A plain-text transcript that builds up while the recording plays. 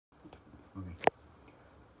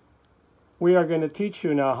We are going to teach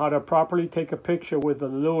you now how to properly take a picture with the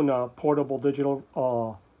Luna portable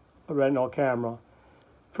digital retinal camera.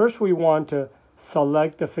 First, we want to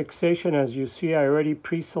select the fixation. As you see, I already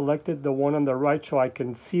pre-selected the one on the right so I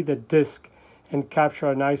can see the disc and capture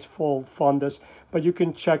a nice full fundus, but you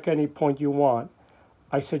can check any point you want.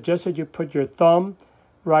 I suggest that you put your thumb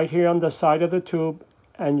right here on the side of the tube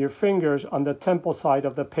and your fingers on the temple side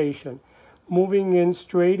of the patient, moving in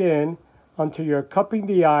straight in until you're cupping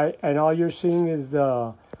the eye and all you're seeing is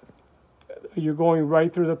you're going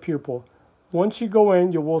right through the pupil. Once you go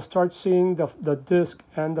in, you will start seeing the disc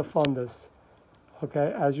and the fundus,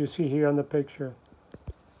 okay, as you see here on the picture.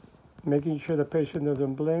 Making sure the patient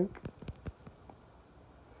doesn't blink.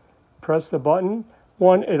 Press the button.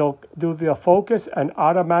 It'll do the focus and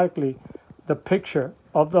automatically the picture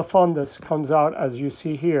of the fundus comes out as you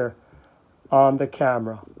see here on the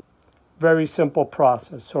camera. Very simple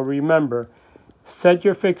process. So remember, set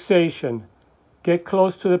your fixation, get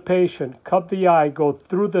close to the patient, cup the eye, go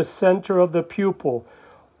through the center of the pupil.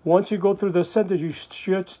 Once you go through the center, you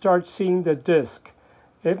should start seeing the disc.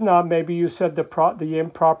 If not, maybe you set the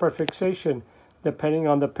improper fixation depending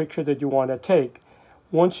on the picture that you want to take.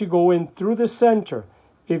 Once you go in through the center,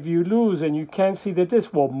 if you lose and you can't see the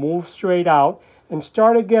disc, well, move straight out and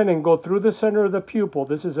start again and go through the center of the pupil.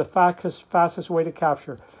 This is the fastest way to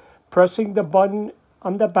capture. Pressing the button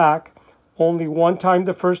on the back only one time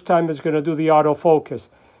the first time is going to do the autofocus.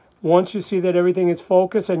 Once you see that everything is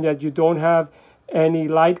focused and that you don't have any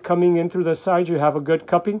light coming in through the sides, you have a good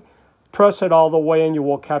cupping, press it all the way and you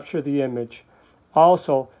will capture the image.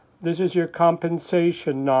 Also, this is your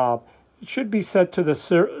compensation knob. It should be set to the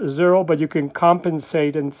 0, but you can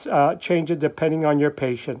compensate and change it depending on your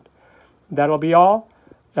patient. That'll be all,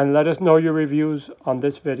 and let us know your reviews on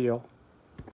this video.